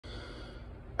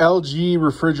LG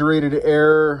refrigerated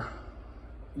air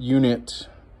unit.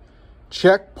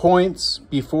 Check points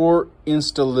before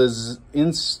installation.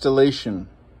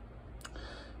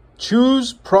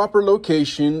 Choose proper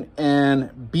location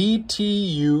and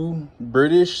BTU,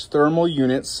 British thermal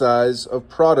unit size of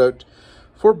product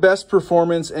for best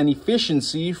performance and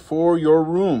efficiency for your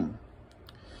room.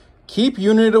 Keep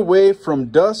unit away from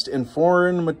dust and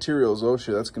foreign materials. Oh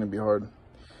shit, that's going to be hard.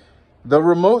 The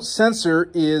remote sensor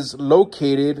is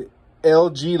located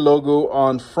LG logo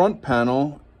on front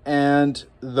panel, and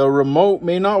the remote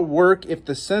may not work if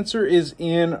the sensor is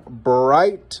in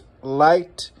bright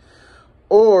light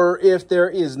or if there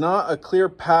is not a clear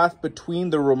path between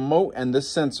the remote and the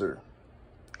sensor.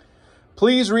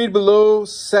 Please read below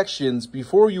sections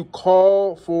before you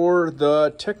call for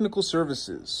the technical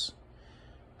services.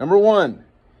 Number 1,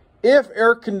 if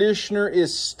air conditioner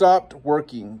is stopped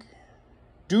working,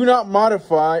 do not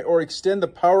modify or extend the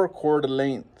power cord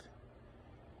length.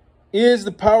 Is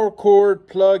the power cord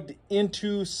plugged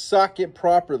into socket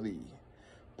properly?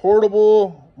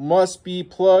 Portable must be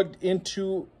plugged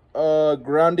into a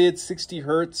grounded 60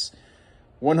 Hertz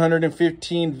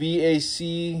 115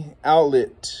 VAC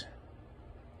outlet.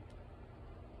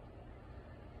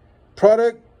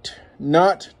 Product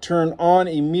not turn on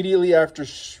immediately after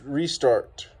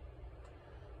restart.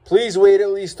 Please wait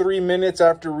at least 3 minutes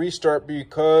after restart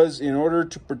because in order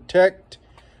to protect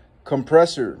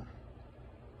compressor.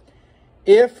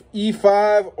 If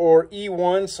E5 or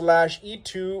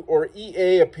E1/E2 or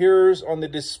EA appears on the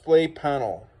display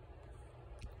panel.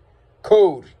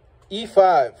 Code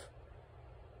E5.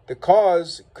 The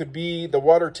cause could be the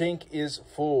water tank is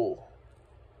full.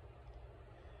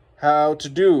 How to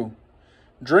do.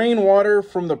 Drain water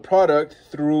from the product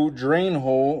through drain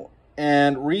hole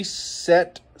and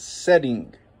reset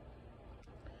setting.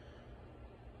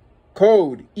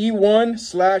 Code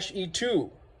E1/E2.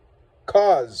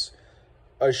 Cause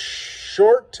a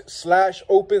short/open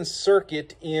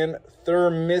circuit in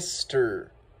thermistor.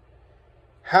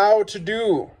 How to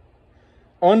do.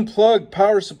 Unplug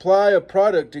power supply of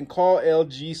product and call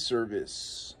LG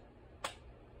service.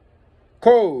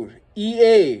 Code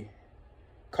EA.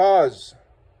 Cause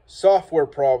software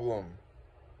problem.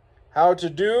 How to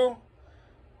do.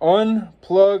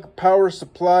 Unplug power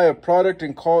supply of product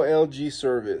and call LG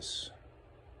service.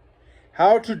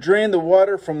 How to drain the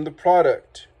water from the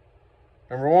product.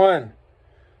 Number 1,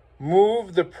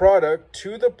 move the product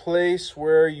to the place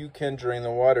where you can drain the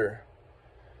water.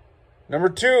 Number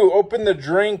 2, open the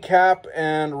drain cap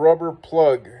and rubber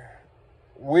plug,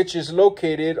 which is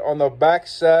located on the back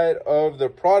side of the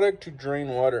product to drain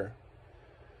water.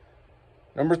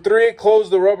 Number 3, close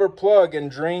the rubber plug and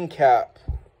drain cap,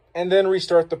 and then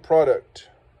restart the product.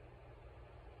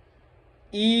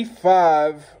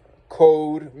 E5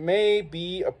 code may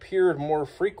be appeared more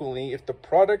frequently if the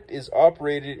product is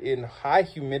operated in high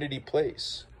humidity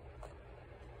place.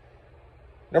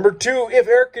 Number 2, if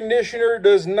air conditioner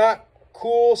does not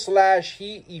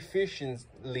cool/heat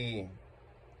efficiently.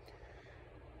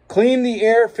 Clean the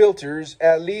air filters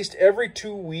at least every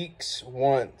 2 weeks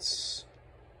once.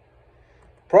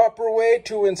 Proper way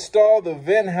to install the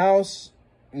vent house,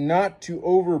 not to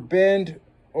overbend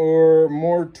or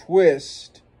more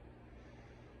twist.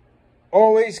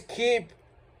 Always keep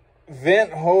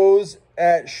vent hose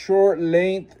at short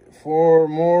length for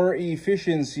more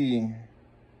efficiency.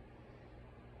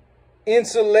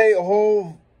 Insulate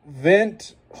whole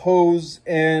vent hose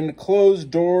and close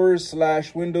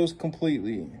doors/windows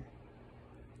completely.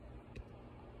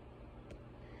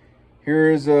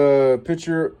 Here's a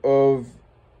picture of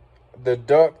the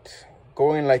duct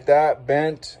going like that,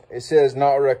 bent. It says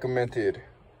not recommended.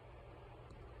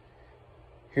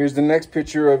 Here's the next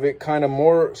picture of it kind of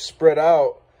more spread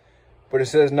out, but it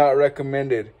says not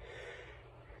recommended.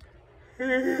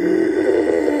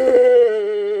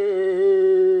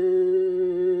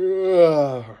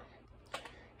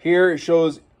 Here it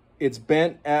shows it's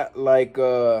bent at like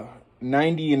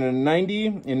 90 and a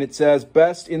 90, and it says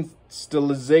best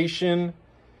installation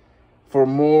for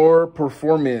more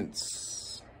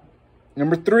performance.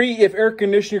 Number 3, if air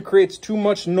conditioner creates too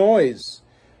much noise,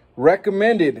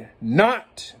 recommended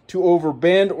not to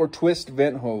overbend or twist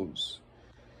vent hose.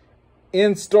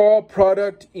 Install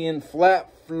product in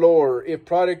flat floor. If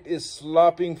product is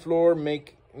slopping floor,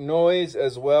 make noise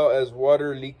as well as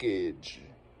water leakage.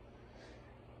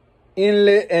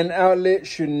 Inlet and outlet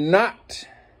should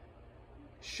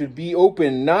be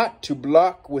open, not to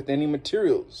block with any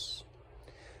materials.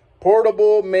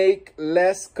 Portable make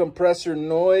less compressor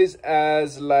noise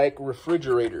as like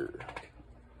refrigerator.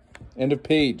 End of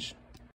page.